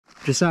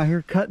just out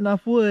here cutting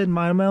off wood,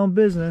 minding my own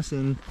business,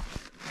 and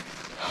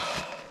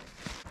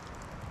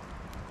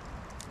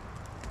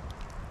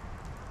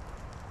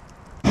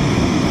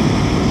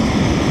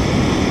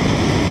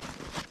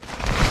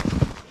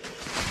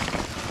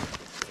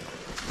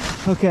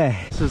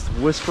okay, this is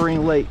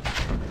Whispering Lake.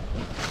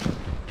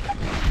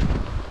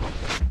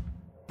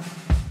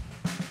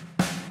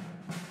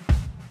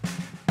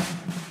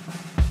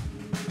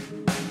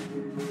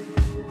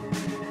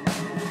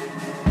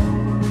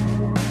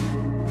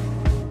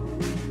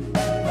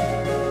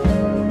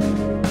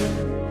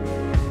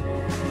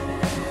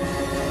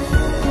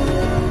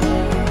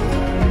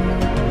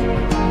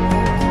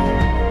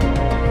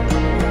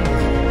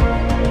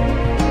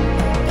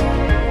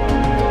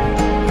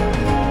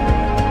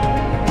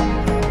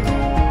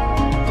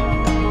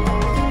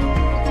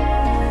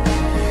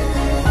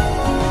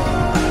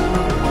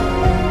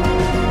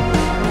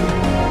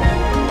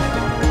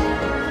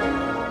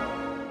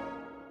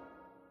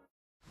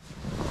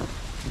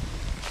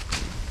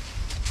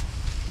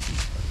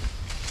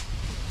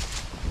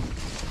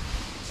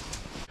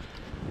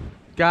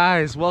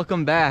 Guys,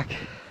 welcome back.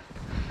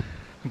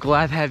 I'm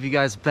glad to have you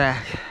guys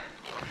back.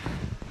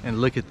 And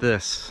look at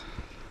this.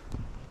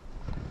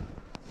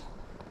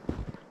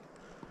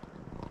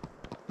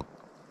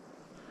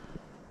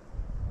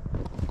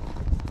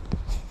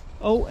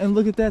 Oh, and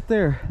look at that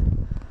there.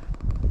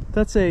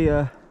 That's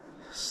a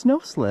snow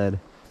sled.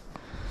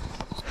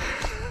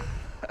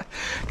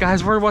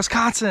 Guys, we're in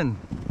Wisconsin.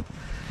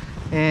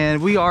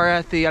 And we are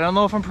at the, I don't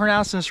know if I'm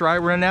pronouncing this right,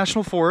 we're in a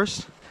national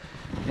forest.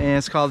 And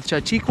it's called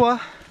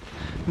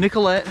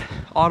Chequamegon-Nicolet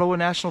Ottawa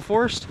National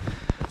Forest.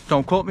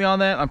 Don't quote me on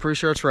that, I'm pretty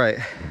sure it's right.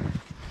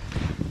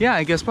 Yeah,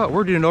 and guess what?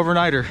 We're doing an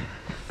overnighter.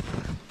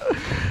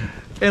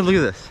 And look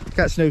at this,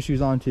 got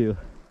snowshoes on too.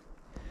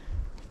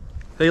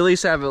 They at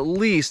least have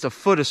a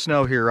foot of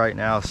snow here right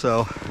now,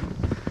 so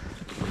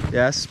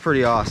yeah, this is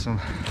pretty awesome.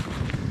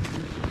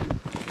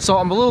 So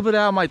I'm a little bit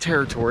out of my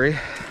territory.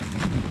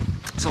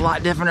 It's a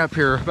lot different up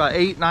here, about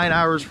 8-9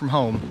 hours from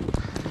home.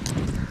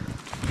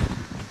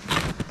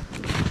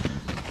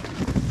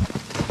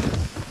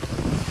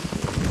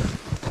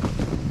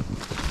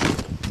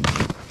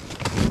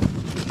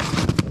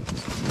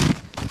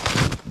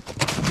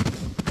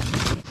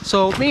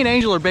 So me and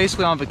Angel are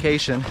basically on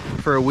vacation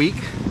for a week,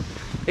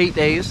 8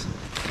 days,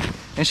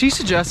 and she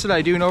suggested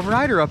I do an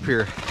overnighter up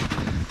here.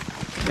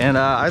 And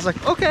I was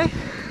like, okay.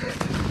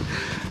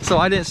 So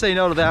I didn't say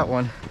no to that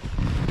one.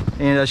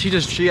 And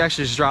she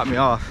actually just dropped me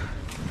off.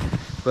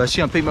 But she's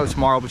gonna pick me up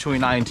tomorrow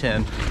between 9 and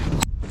 10.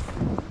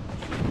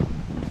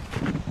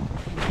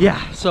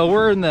 Yeah, so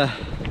we're in the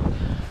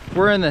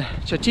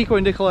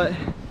Chequamegon-Nicolet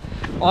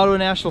Ottawa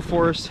National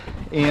Forest,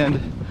 and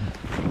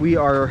we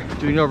are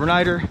doing an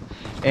overnighter.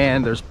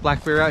 And there's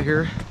black bear out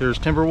here, there's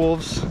timber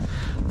wolves,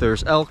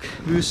 there's elk,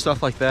 moose,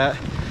 stuff like that.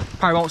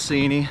 Probably won't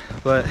see any,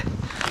 but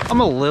I'm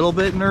a little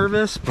bit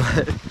nervous.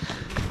 But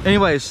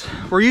anyways,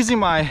 we're using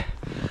my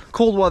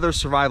cold weather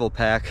survival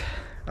pack.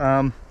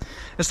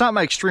 It's not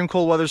my extreme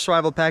cold weather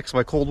survival pack, it's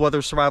my cold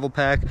weather survival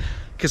pack,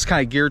 because it's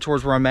kind of geared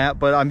towards where I'm at,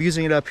 but I'm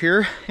using it up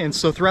here. And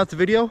so throughout the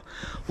video,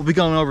 we'll be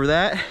going over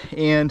that,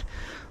 and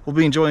we'll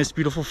be enjoying this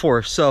beautiful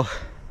forest. So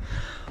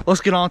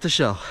let's get on with the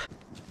show.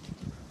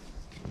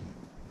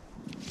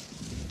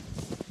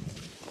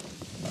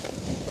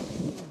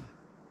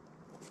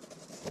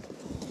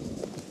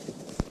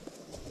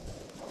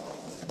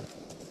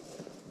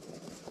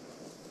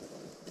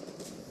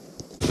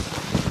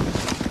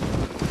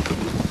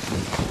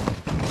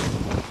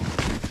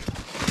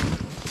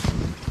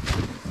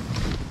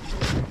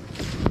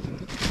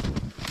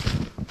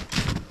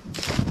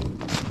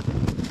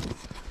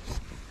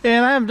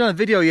 And I haven't done a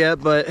video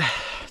yet, but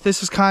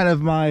this is kind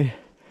of my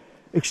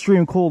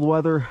extreme cold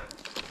weather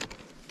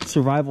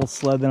survival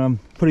sled that I'm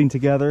putting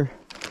together.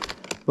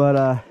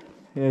 But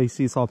yeah, you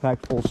see it's all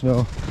packed full of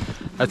snow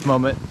at the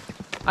moment.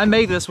 I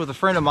made this with a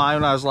friend of mine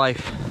when I was like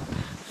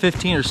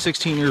 15 or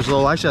 16 years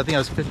old. Actually, I think I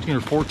was 15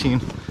 or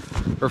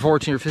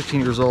 14 or 15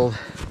 years old.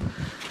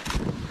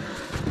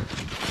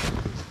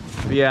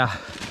 But yeah,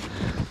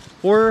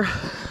 we're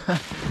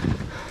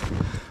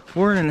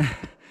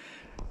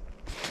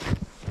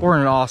in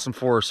an awesome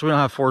forest. We don't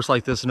have forests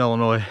like this in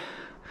Illinois.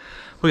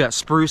 We got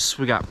spruce,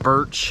 we got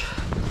birch,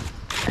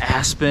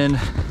 aspen.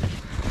 Man,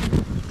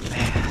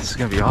 this is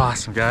gonna be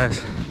awesome,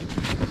 guys.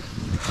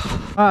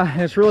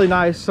 It's really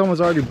nice.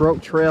 Someone's already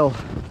broke trail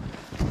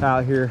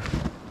out here.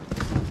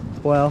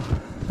 Well,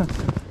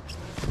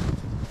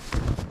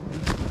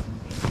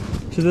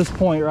 to this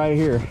point right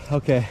here.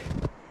 Okay.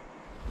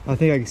 I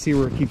think I can see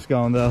where it keeps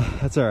going though.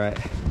 That's all right.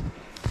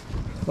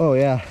 Oh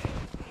yeah.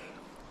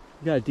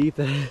 You got deep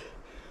there.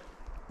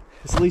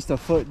 It's at least a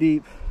foot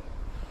deep.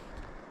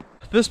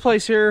 This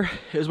place here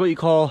is what you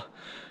call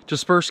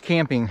dispersed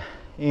camping,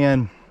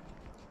 and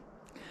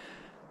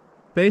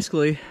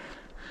basically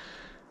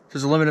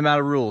there's a limited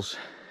amount of rules.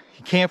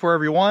 You camp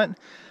wherever you want,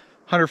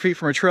 100 feet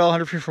from a trail,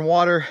 100 feet from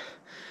water,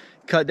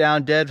 cut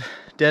down dead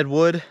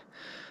wood.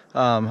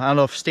 I don't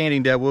know if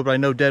standing dead wood, but I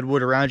know dead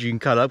wood around you can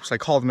cut up because I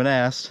called them an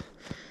ass,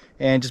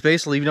 and just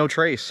basically leave no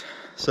trace.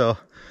 So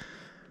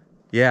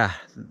Yeah,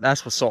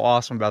 that's what's so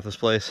awesome about this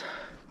place.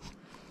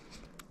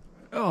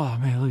 Oh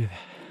man, look at that.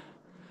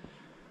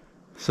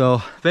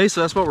 So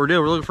basically that's what we're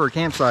doing. We're looking for a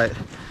campsite.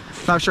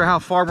 Not sure how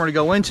far we're gonna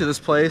go into this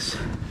place,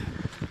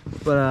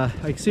 but I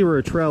can see where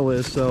a trail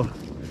is, so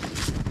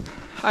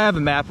I have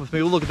a map with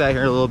me. We'll look at that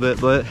here in a little bit,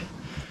 but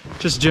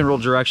just general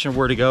direction of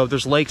where to go.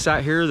 There's lakes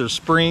out here, there's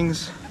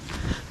springs,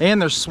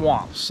 and there's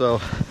swamps, so.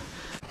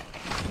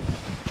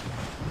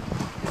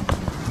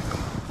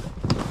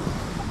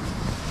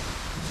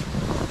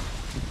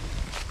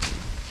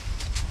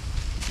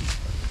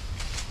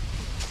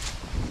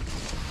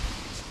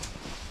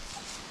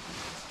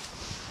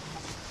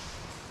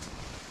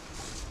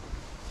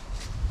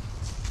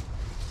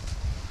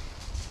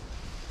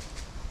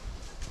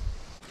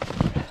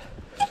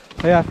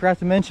 Oh yeah, I forgot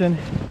to mention,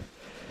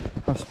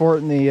 I'm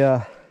sporting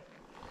the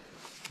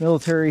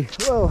military,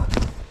 whoa,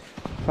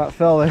 about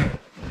fell there,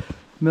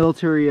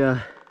 military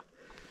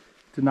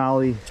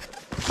Denali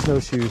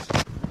snowshoes.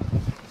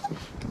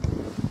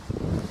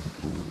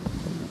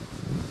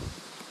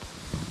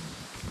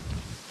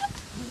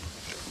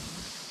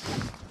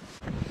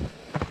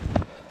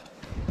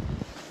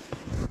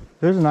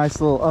 There's a nice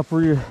little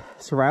upper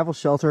survival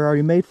shelter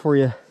already made for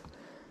you.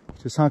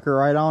 Just hunker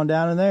right on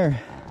down in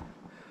there.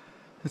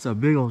 It's a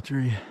big old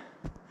tree.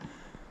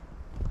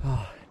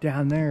 Oh,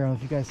 down there, I don't know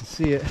if you guys can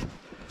see it.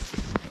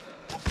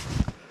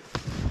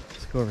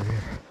 Let's go over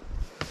here.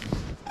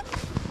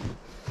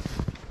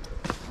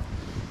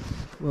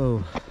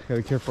 Whoa,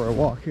 gotta be careful where I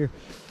walk here.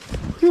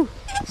 Whew.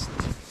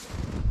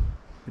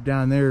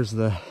 Down there's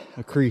a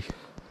creek.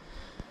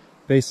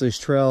 Basically it's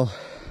trail.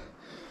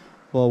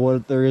 Well,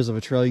 what there is of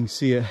a trail, you can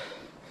see it.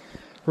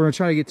 We're gonna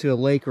try to get to a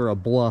lake or a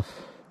bluff.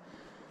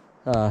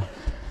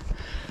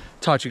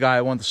 Talked to a guy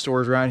at one of the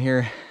stores around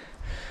here,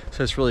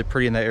 so it's really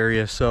pretty in that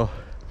area. So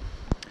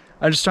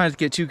I'm just trying to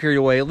get too carried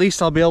away. At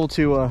least I'll be able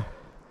to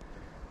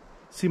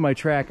see my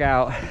track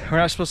out. We're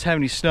not supposed to have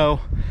any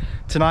snow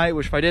tonight,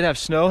 which if I did have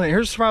snow, and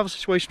here's a survival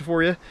situation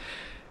for you.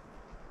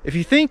 If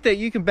you think that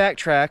you can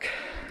backtrack,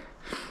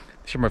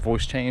 sure my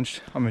voice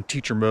changed. I'm in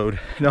teacher mode.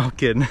 No, I'm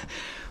kidding.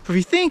 But if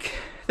you think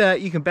that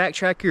you can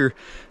backtrack your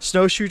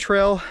snowshoe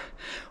trail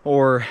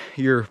or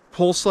your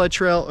pull sled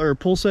trail,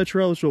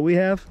 which is what we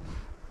have,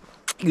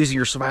 using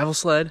your survival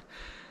sled,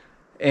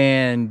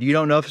 and you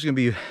don't know if it's going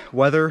to be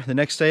weather the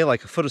next day,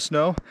 like a foot of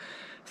snow,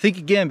 think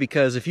again,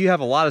 because if you have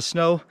a lot of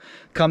snow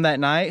come that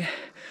night,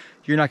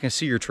 you're not going to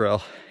see your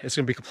trail. It's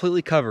going to be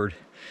completely covered,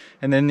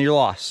 and then you're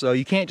lost. So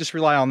you can't just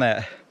rely on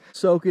that.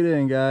 Soak it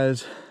in,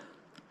 guys.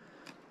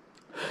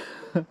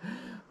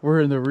 We're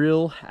in the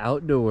real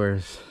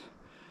outdoors.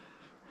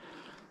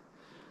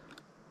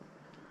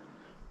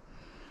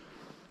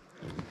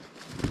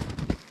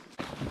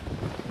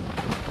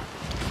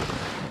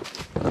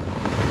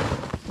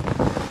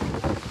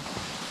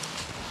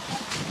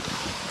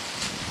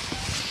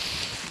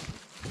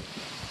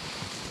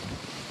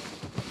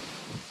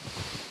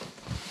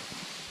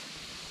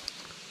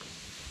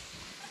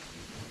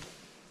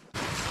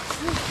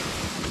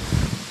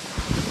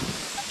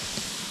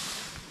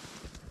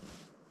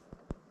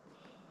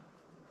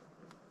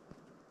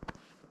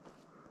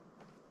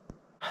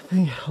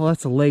 Well,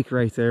 that's a lake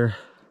right there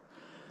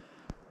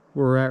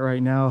where we're at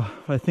right now.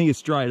 I think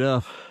it's dried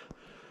up.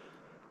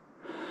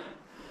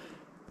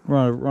 We're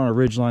on a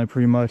ridge line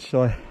pretty much,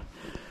 so I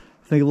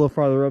think a little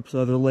farther up is the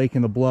other lake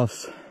in the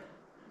bluffs.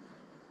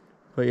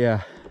 But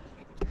yeah,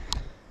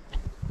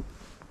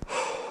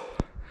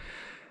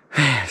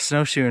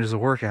 snowshoeing is a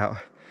workout.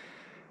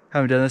 I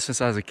haven't done this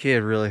since I was a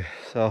kid, really.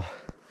 So,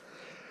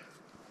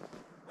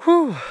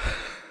 whew.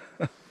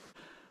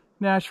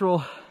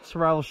 Natural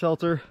survival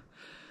shelter.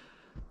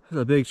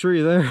 There's a big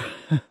tree there.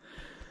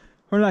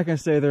 We're not gonna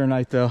stay there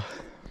tonight though.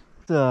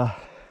 This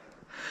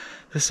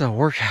is a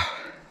workout.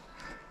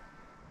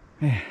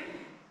 Man.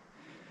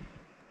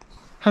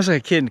 I was like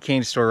a kid in a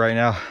candy store right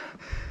now.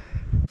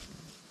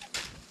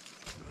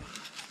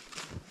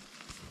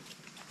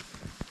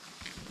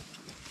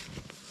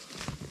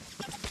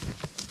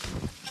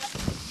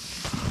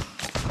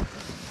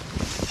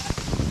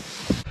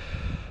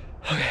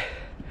 Okay,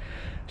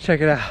 check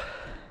it out.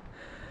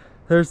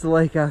 There's the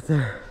lake out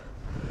there.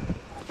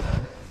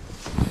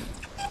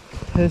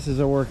 This is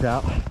a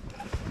workout.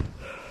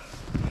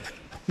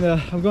 Yeah,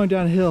 I'm going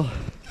downhill.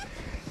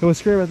 And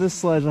what's great about this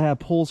sled is I have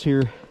poles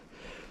here,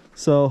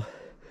 so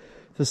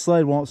the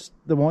sled won't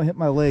hit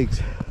my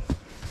legs.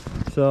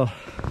 So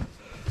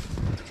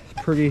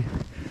it's pretty.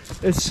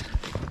 It's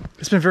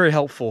been very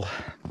helpful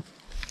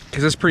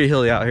because it's pretty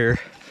hilly out here.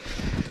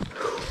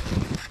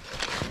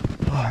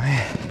 Oh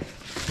man.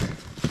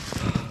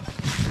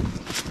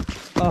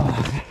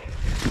 Oh,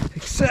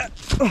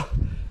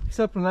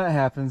 except when that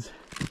happens.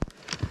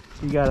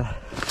 You gotta,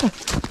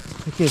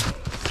 I could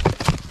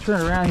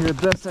turn around here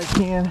the best I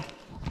can,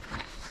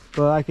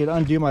 but I could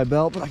undo my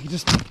belt, but I could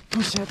just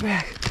push that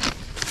back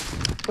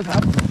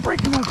without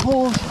breaking my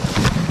poles.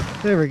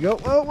 There we go.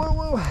 Whoa, whoa,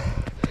 whoa.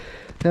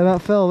 That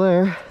about fell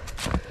there.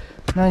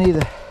 Now I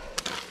need to,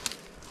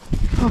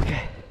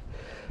 okay.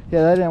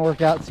 Yeah, that didn't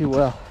work out too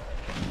well.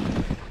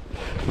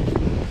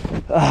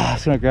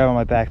 It's gonna grab on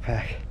my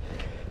backpack.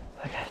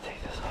 I gotta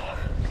take this off.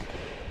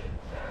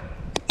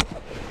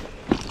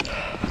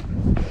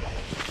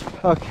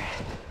 Okay.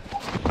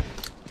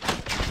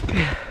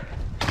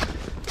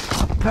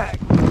 Back.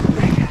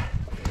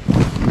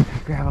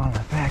 Grab on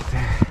my back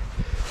there.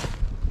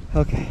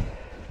 Okay.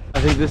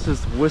 I think this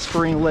is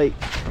Whispering Lake.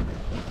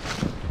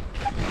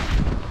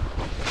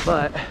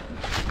 But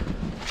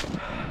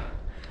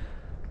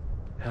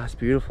yeah, it's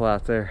beautiful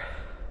out there.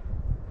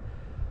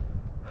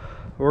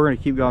 We're gonna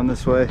keep going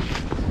this way. I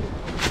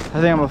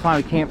think I'm gonna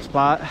find a camp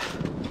spot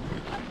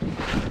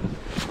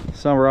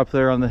somewhere up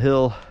there on the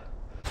hill.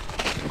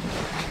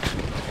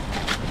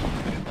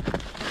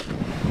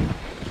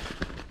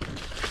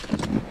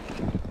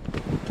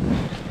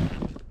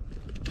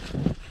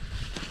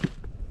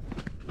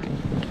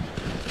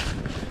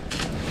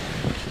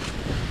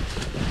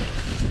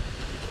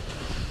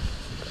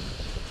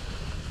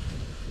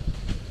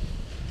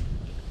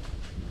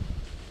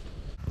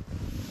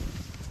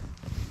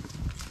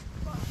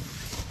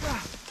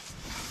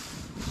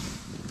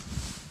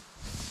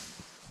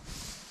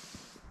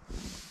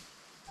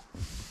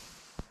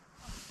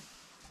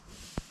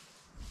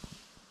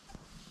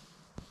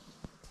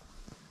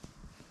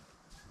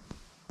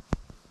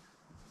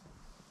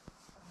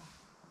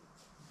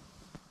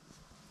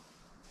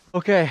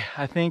 Okay,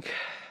 I think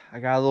I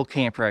got a little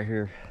camp right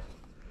here.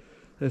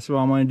 That's what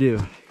I'm gonna do.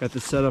 Got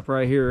this set up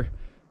right here.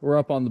 We're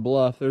up on the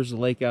bluff. There's a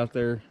lake out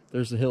there.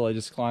 There's the hill I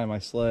just climbed my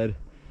sled.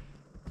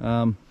 But what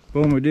I'm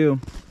gonna do,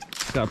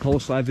 got a polo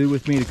slide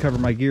with me to cover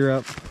my gear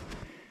up,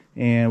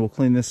 and we'll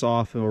clean this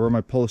off and we'll run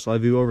my polo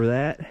slide over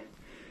that.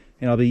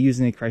 And I'll be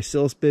using a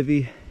chrysalis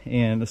bivvy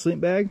and a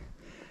sleeping bag.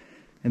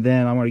 And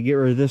then I'm gonna get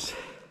rid of this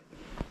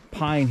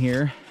pine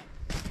here.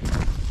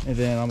 And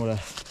then I'm gonna,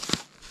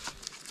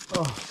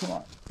 oh, come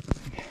on.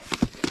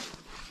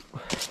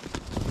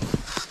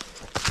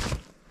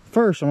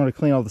 First, I'm going to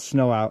clean all the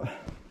snow out.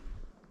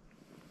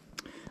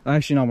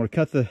 Actually, no, I'm going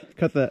to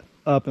cut that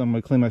up, and I'm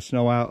going to clean my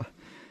snow out,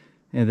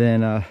 and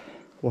then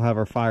we'll have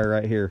our fire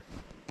right here.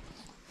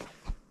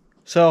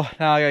 So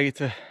now I got to get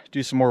to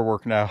do some more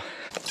work now.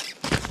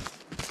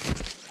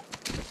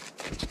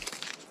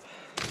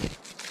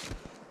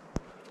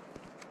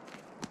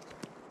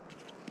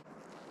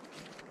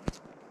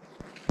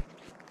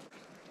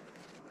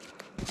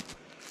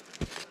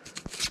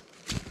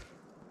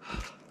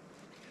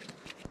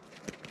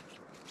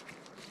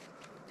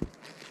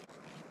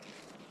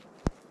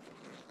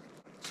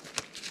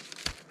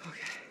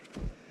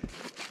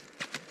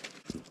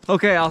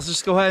 Okay, I'll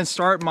just go ahead and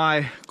start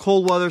my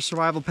cold weather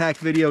survival pack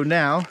video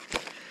now.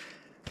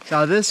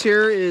 Now this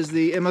here is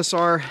the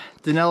MSR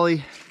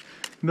Denali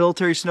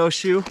military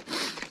snowshoe.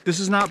 This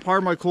is not part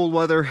of my cold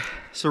weather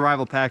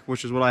survival pack,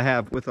 which is what I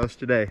have with us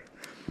today.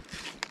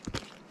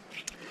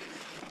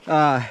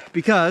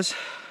 Because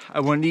I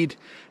wouldn't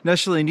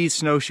necessarily need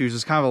snowshoes.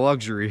 It's kind of a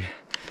luxury,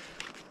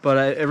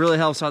 but it really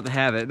helps out to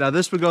have it. Now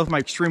this would go with my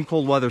extreme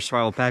cold weather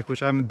survival pack,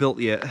 which I haven't built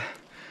yet.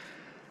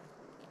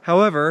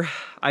 However,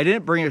 I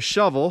didn't bring a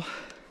shovel,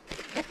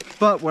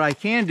 but what I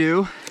can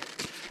do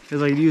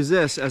is I can use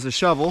this as a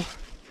shovel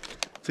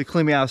to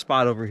clean me out a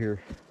spot over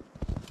here.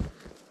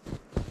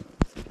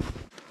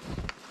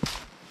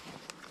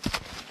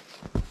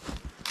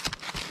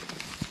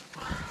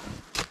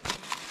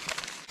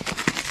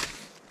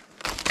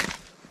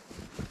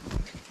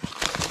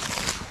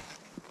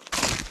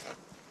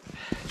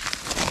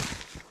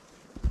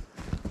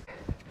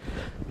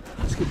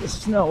 Let's get the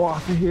snow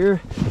off of here.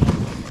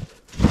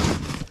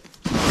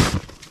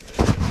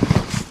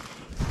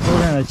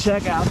 We're gonna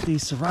check out the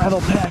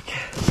survival pack.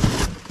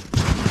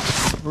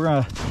 We're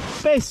gonna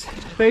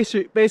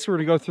basically we're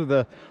gonna go through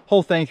the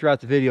whole thing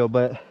throughout the video,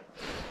 but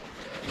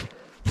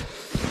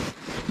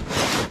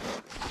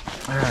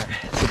all right,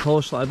 it's a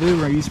Polish slide we're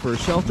gonna use for a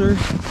shelter.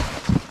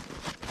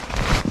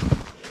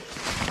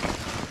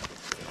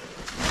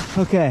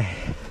 Okay,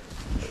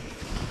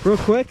 real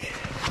quick,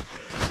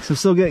 so I'm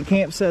still getting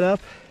camp set up.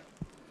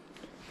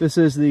 This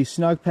is the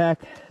Snug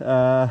Pack.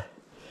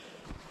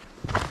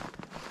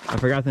 I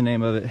forgot the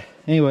name of it.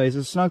 Anyways,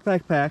 it's a Snug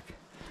pack,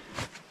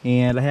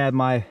 and I have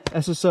my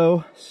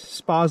SSO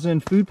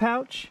Spazin food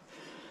pouch.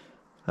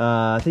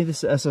 I think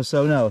this is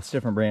SSO. No, it's a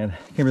different brand.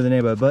 Can't remember the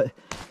name of it, but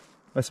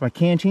that's my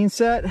canteen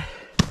set.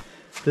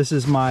 This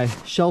is my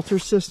shelter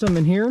system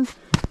in here,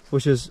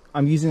 which is,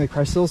 I'm using the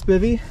chrysalis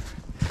bivvy.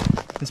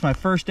 It's my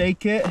first aid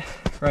kit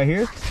right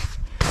here.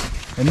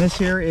 And this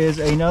here is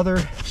another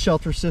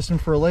shelter system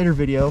for a later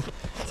video.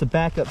 It's a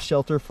backup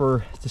shelter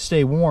to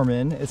stay warm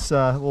in. It's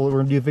well, we're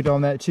gonna do a video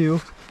on that too.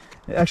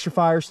 Extra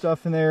fire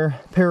stuff in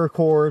there,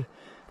 paracord,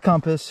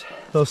 compass,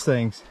 those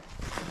things.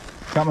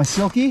 Got my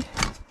Silky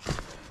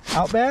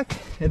out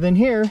back, and then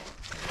here,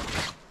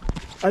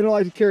 I don't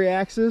like to carry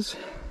axes,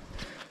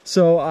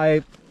 so I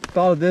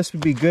thought this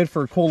would be good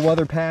for a cold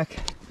weather pack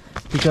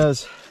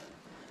because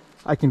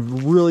I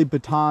can really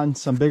baton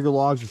some bigger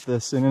logs with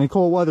this, and in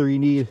cold weather you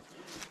need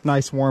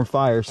nice warm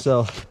fire.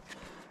 So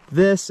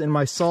this and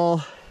my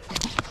saw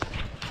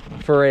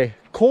for a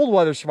cold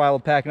weather survival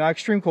pack, not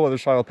extreme cold weather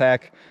survival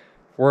pack,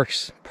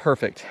 works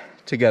perfect.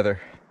 together.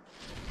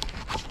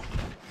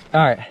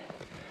 All right.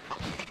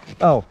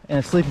 Oh, and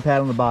a sleeping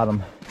pad on the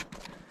bottom.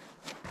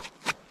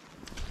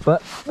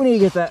 But we need to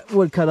get that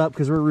wood cut up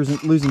because we're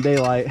losing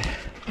daylight.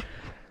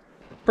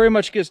 Pretty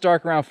much gets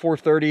dark around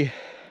 4:30.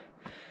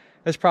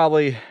 It's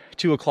probably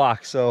 2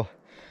 o'clock, so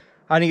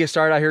I didn't get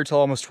started out here till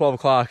almost 12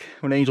 o'clock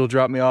when Angel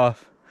dropped me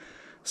off.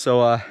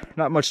 So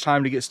not much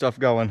time to get stuff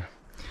going.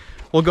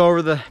 We'll go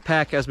over the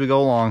pack as we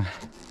go along.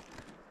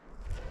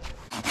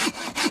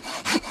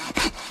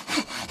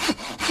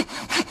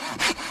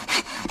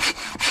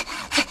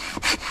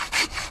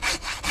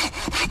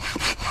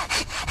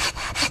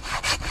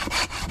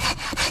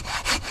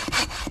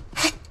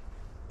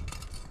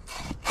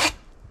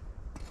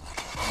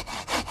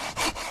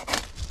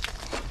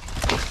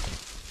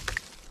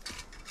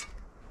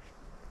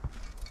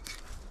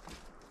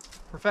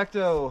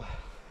 Perfecto.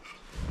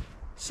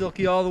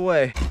 Silky all the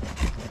way.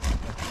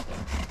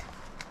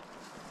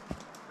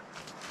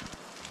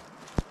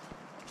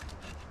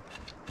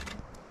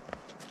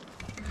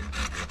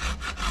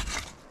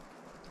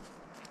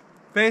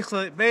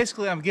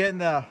 Basically I'm getting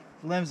the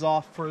limbs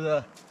off for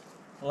the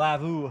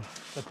lavoo,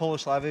 the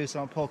Polish lavoo, so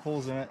I don't poke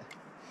holes in it.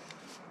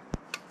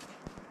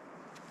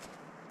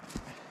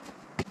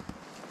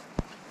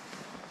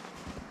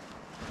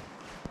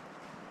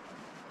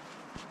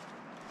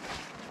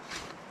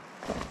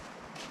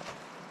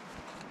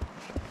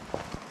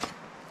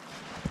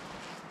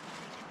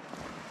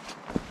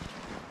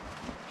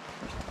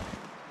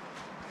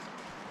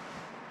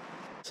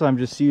 So I'm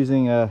just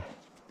using a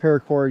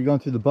paracord going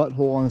through the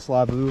butthole on this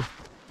lavoo,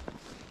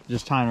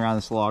 just tying around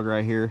this log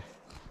right here.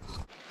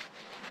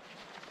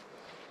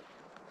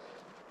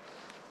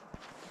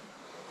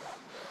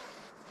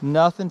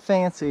 Nothing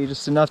fancy,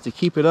 just enough to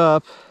keep it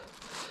up.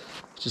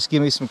 Just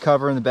give me some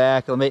cover in the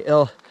back. It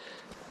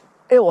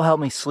will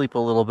help me sleep a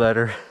little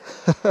better.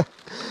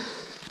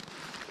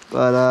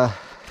 But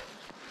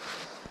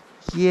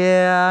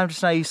yeah, I'm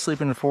just not used to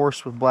sleeping in the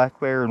forest with black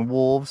bear and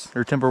wolves,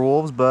 or timber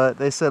wolves, but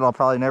they said I'll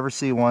probably never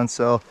see one,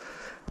 so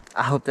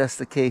I hope that's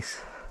the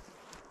case.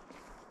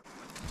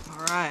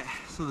 All right,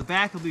 so the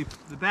back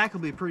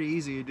will be pretty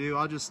easy to do.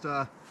 I'll just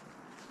I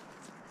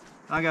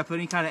gotta put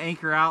any kind of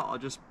anchor out. I'll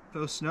just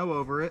throw snow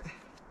over it,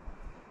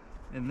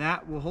 and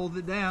that will hold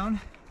it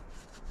down.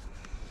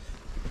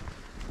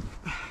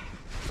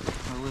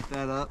 I'll lift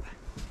that up.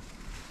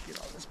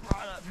 Get all this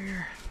brought up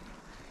here.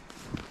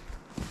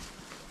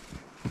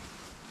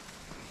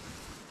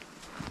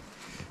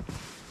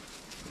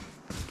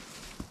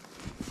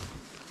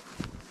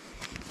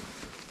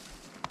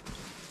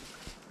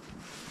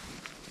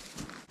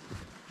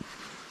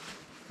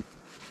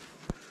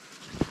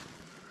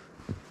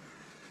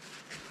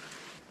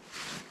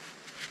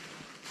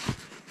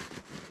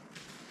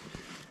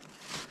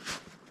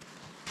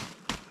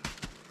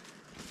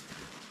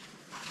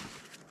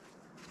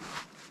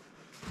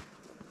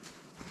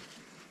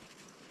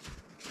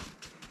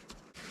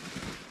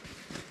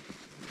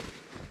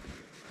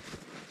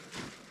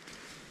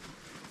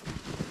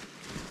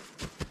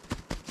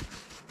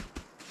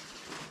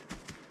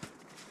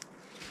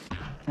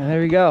 And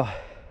there we go.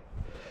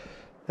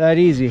 That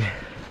easy.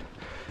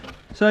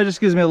 So it just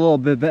gives me a little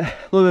bit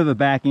of a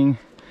backing.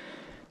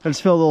 I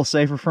just feel a little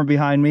safer from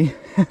behind me.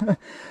 I'm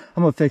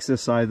gonna fix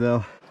this side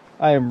though.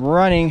 I am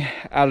running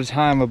out of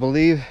time, I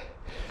believe.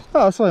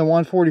 Oh, it's only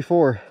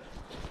 1:44.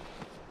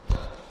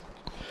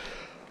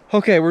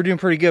 Okay, we're doing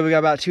pretty good. We got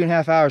about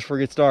 2.5 hours before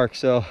it gets dark,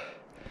 so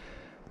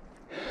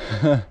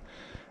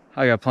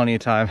I got plenty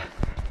of time.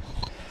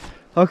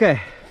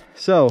 Okay,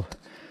 so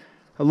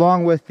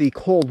along with the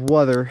cold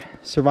weather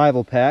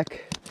survival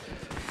pack,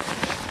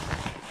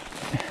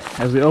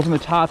 as we open the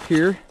top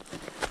here,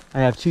 I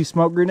have 2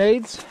 smoke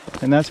grenades,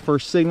 and that's for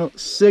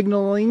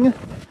signaling.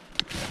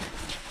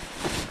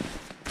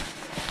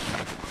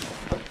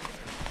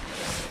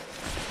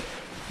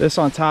 This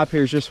on top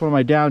here is just one of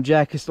my down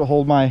jackets to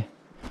hold my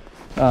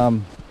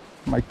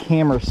my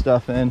camera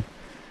stuff in,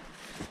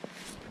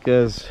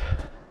 because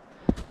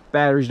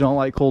batteries don't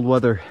like cold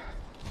weather.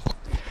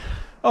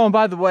 Oh, and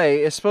by the way,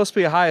 it's supposed to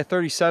be a high of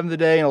 37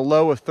 today and a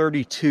low of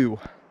 32.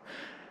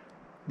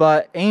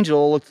 But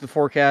Angel looked at the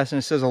forecast and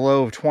it says a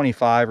low of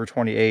 25 or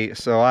 28.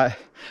 So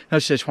no,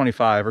 she said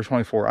 25 or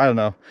 24. I don't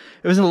know.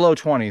 It was in the low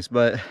 20s,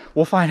 but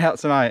we'll find out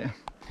tonight.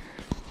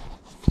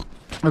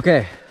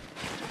 Okay,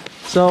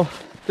 so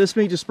this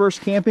being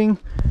dispersed camping,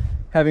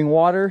 having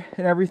water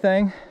and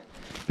everything,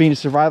 being a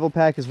survival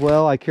pack as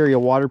well, I carry a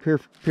water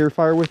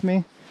purifier with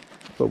me.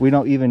 But we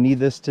don't even need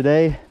this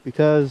today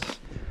because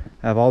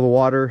I have all the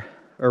water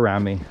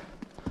around me.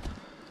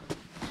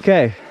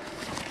 Okay,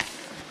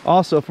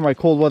 also for my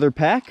cold weather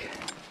pack,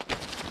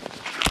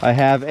 I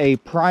have a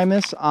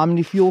Primus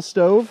Omni-Fuel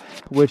stove,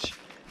 which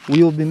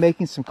we will be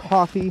making some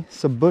coffee,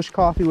 some bush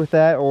coffee with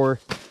that, or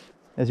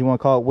as you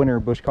want to call it, winter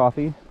bush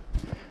coffee.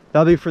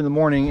 That'll be for the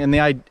morning. And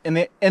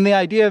the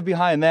idea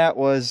behind that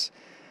was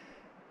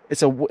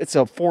it's a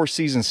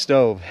 4-season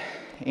stove,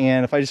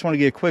 and if I just want to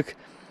get a quick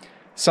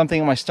something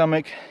in my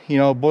stomach, you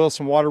know, boil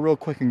some water real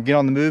quick and get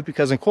on the move,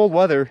 because in cold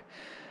weather,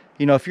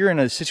 you know, if you're in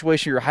a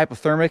situation you're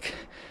hypothermic,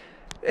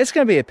 it's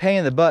gonna be a pain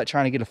in the butt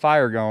trying to get a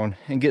fire going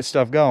and get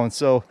stuff going.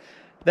 So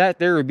that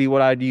there would be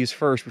what I'd use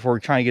first before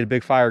trying to get a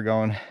big fire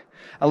going,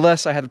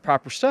 unless I had the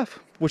proper stuff,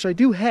 which I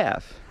do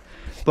have,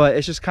 but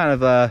it's just kind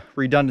of a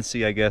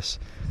redundancy, I guess.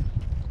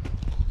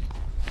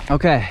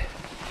 Okay,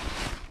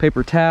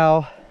 paper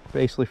towel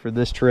basically for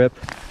this trip,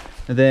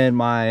 and then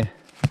we're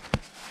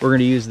going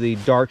to use the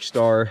Dark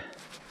Star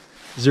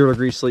 0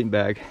 degree sleeping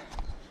bag,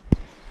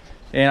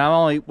 and I'm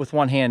only with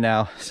one hand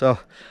now, so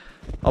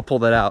I'll pull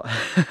that out.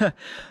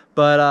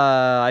 But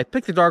I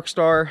picked the Dark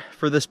Star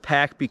for this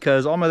pack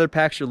because all my other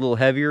packs are a little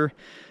heavier,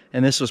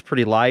 and this was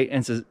pretty light,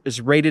 and it's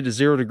rated to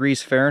 0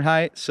 degrees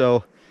Fahrenheit,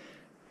 so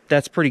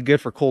that's pretty good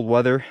for cold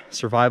weather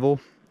survival.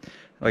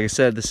 Like I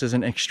said, this is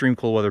an extreme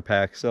cold weather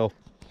pack, so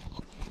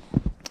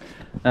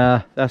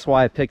that's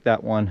why I picked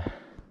that one.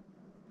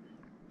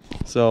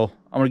 So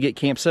I'm gonna get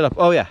camp set up.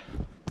 Oh yeah,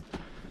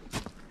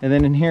 and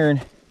then in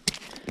here,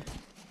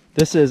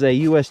 this is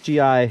a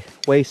USGI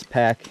waist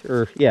pack,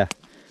 or yeah,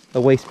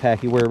 a waist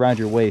pack you wear around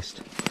your waist,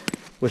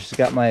 which has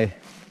got my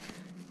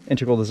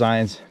Integral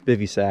Designs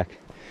bivy sack.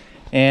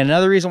 And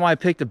another reason why I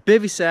picked a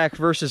bivy sack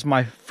versus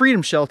my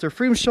Freedom Shelter.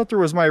 Freedom Shelter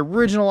was my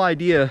original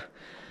idea.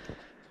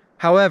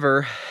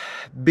 However,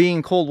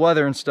 being cold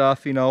weather and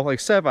stuff, you know, like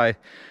I said, I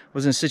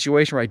was in a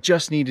situation where I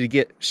just needed to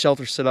get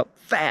shelter set up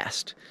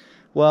fast.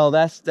 Well,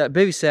 that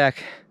bivy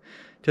sack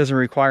doesn't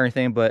require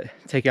anything but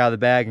take it out of the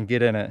bag and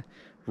get in it.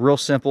 Real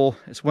simple.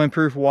 It's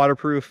windproof,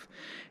 waterproof,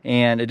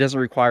 and it doesn't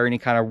require any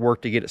kind of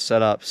work to get it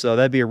set up. So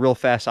that'd be a real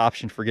fast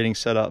option for getting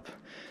set up.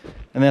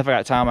 And then if I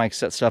got time, I can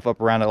set stuff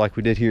up around it like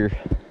we did here.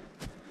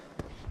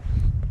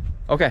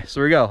 Okay, so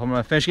there we go. I'm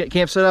gonna finish getting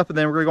camp set up, and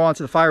then we're gonna go on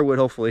to the firewood,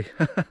 hopefully.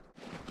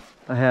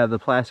 I have the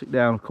plastic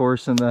down, of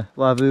course, in the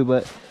lavabo,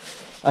 but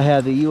I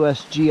have the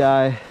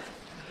USGI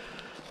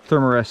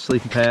Thermarest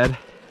sleeping pad,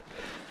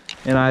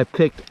 and I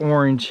picked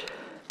orange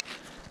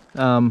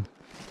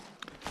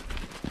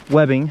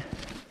webbing,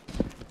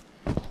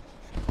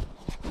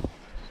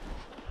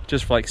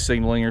 just for like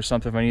signaling or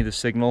something if I need to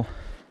signal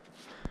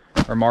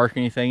or mark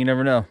anything, you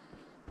never know.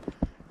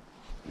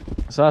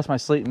 So that's my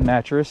sleeping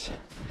mattress.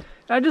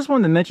 I just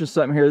wanted to mention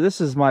something here.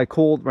 This is my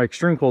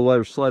extreme cold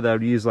weather sled that I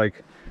would use.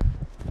 Like,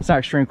 it's not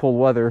extreme cold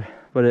weather,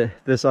 but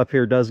this up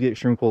here does get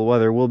extreme cold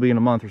weather. It will be in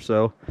a month or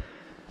so.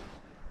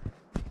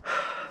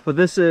 But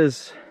this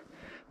is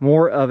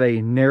more of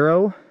a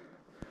narrow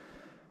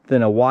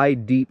than a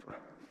wide, deep,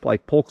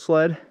 like polk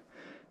sled.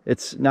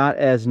 It's not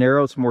as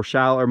narrow, it's more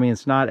shallow. I mean,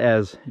 it's not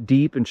as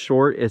deep and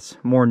short, it's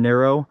more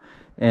narrow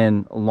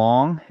and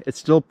long. It's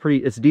still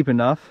it's deep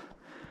enough,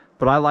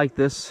 but I like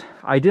this.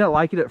 I didn't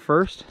like it at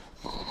first.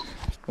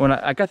 When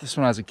I got this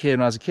when I was a kid.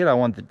 When I was a kid, I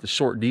wanted the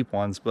short, deep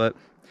ones, but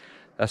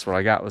that's what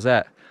I got, was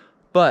that.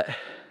 But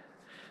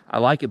I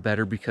like it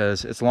better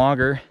because it's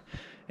longer,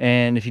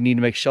 and if you need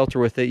to make shelter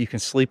with it, you can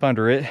sleep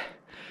under it.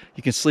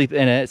 You can sleep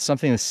in it. It's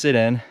something to sit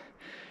in,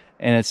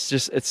 and it's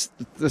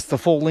the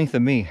full length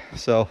of me.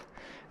 So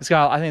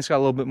I think it's got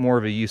a little bit more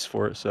of a use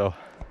for it. So,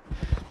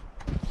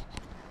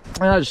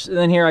 and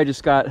then here I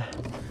just got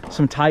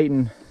some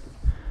Titan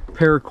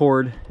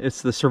paracord.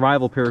 It's the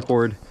survival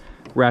paracord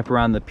wrapped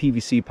around the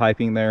PVC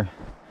piping there.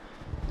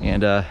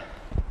 And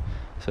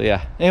so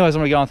yeah, anyways, I'm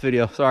gonna get on with the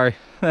video. Sorry.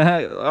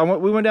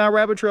 We went down a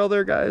rabbit trail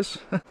there, guys.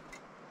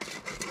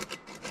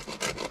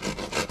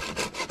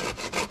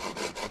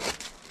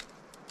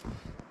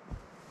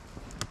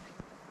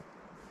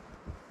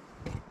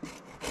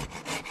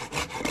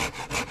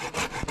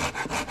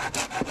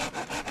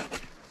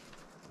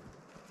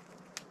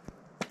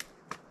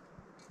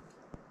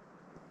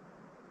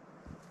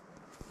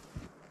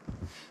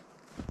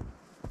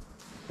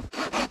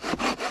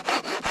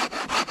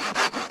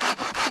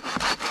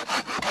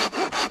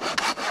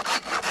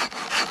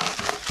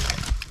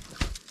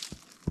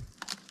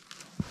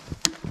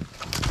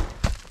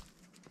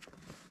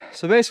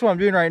 So basically what I'm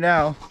doing right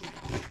now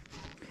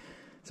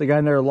is I got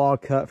another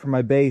log cut for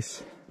my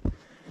base,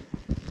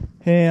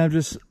 and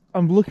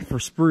I'm looking for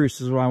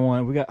spruce is what I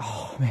want. We got,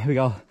 oh man, we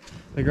got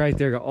like right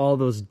there, got all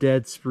those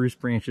dead spruce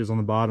branches on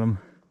the bottom,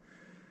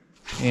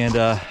 and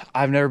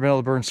I've never been able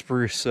to burn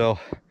spruce, so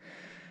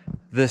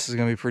this is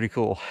gonna be pretty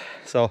cool.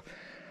 So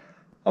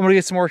I'm gonna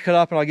get some more cut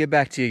up and I'll get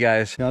back to you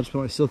guys. I'll just put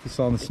my silky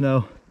saw in the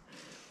snow.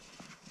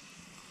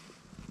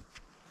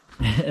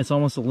 It's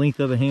almost the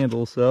length of the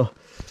handle, so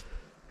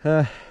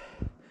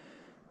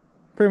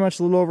pretty much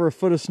a little over a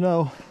foot of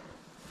snow.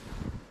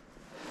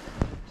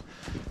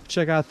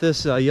 Check out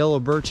this yellow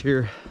birch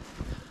here.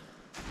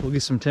 We'll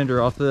get some tinder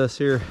off this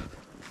here.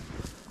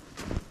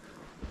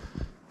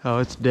 Oh,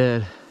 it's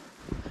dead,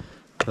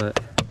 but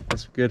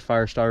that's a good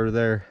fire starter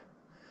there.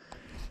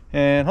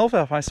 And hopefully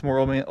I'll find some more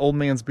old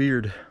man's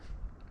beard.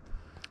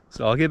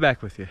 So I'll get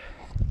back with you.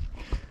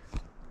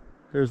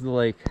 There's the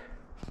lake.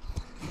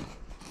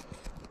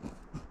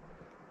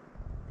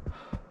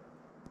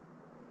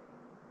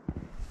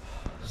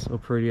 So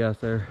pretty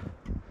out there.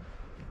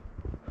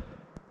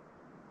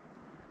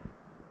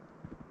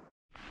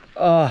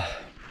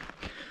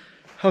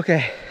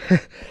 Okay.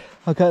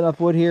 I'm cutting up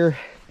wood here,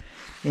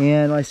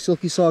 And my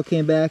silky saw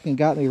came back and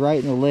got me right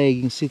in the leg.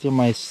 You can see through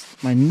my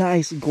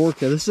nice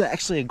Gorka. This is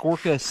actually a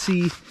Gorka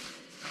C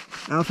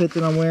outfit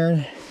that I'm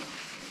wearing.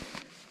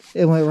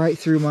 It went right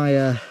through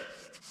my,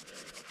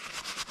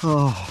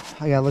 oh,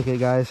 I gotta look at it,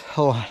 guys.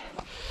 Hold on.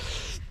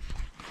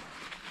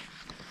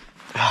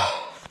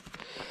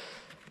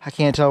 I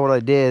can't tell what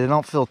I did. It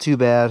don't feel too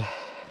bad.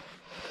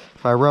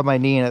 If I rubbed my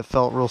knee and it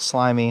felt real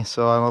slimy,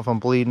 so I don't know if I'm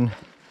bleeding.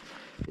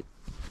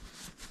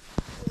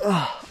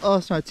 Oh,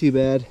 it's not too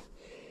bad.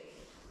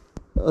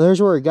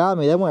 There's where it got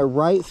me. That went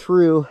right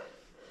through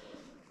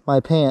my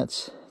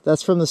pants.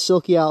 That's from the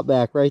Silky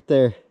Outback right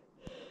there.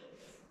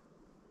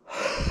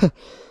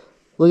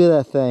 Look at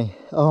that thing.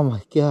 Oh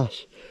my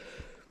gosh.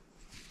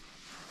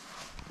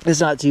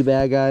 It's not too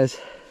bad, guys.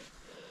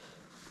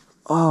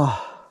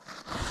 Oh.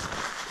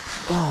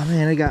 Oh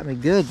man, it got me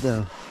good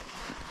though.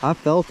 I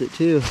felt it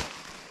too.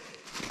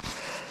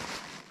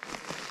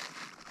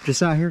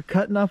 Just out here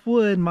cutting up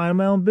wood, minding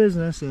my own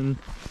business, and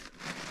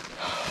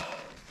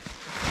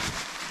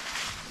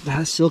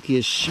that Silky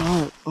is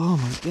sharp. Oh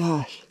my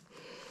gosh.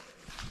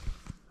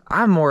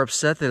 I'm more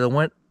upset that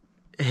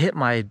it hit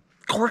my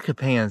Gorka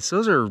pants.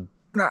 Those are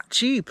not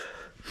cheap.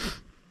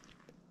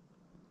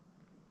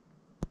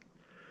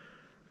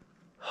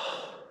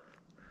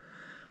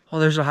 Well,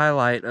 there's a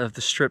highlight of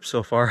the strip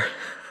so far.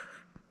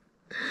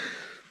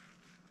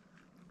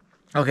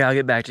 Okay, I'll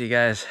get back to you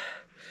guys.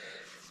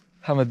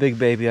 I'm a big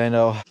baby, I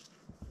know.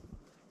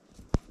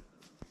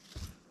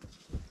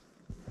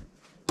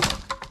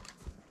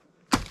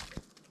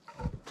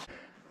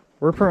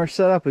 We're pretty much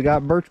set up. We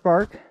got birch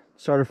bark,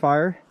 started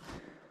fire.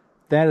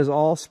 That is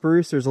all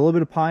spruce. There's a little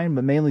bit of pine,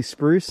 but mainly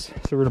spruce.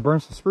 So we're gonna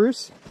burn some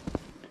spruce,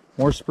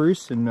 more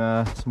spruce, and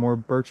some more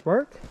birch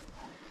bark.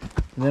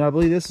 And then I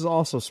believe this is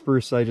also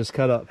spruce that I just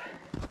cut up.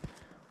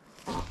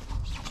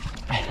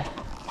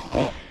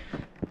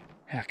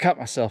 I cut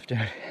myself,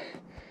 dude.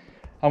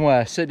 I'm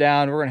gonna sit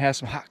down, we're gonna have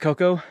some hot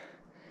cocoa,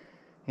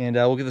 and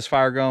we'll get this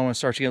fire going and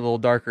start to get a little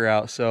darker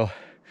out. So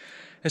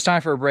it's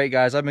time for a break,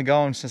 guys. I've been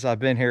going since I've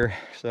been here,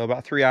 so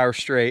about 3 hours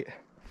straight.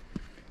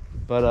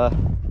 But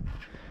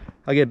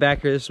I'll get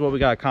back here. This is what we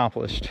got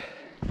accomplished.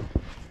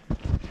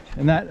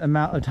 In that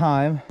amount of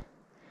time,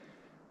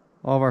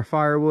 all of our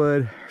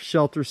firewood,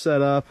 shelter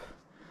set up.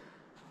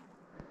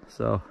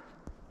 So,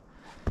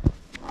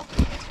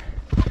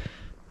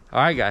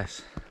 all right,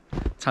 guys,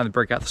 time to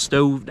break out the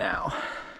stove now.